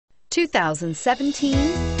2017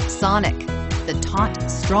 Sonic. The taut,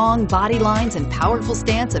 strong body lines and powerful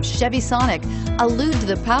stance of Chevy Sonic allude to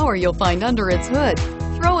the power you'll find under its hood.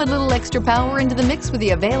 Throw a little extra power into the mix with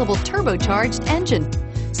the available turbocharged engine.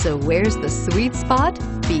 So where's the sweet spot?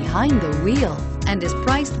 Behind the wheel, and is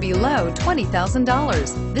priced below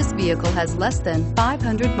 $20,000. This vehicle has less than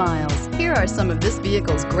 500 miles. Here are some of this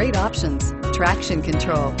vehicle's great options: traction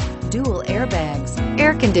control, dual airbags,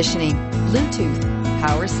 air conditioning, Bluetooth,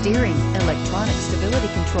 power steering, electronic stability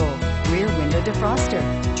control, rear window defroster,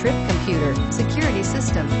 trip computer, security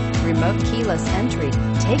system, remote keyless entry.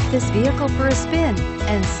 Take this vehicle for a spin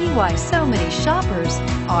and see why so many shoppers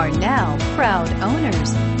are now proud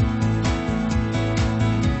owners.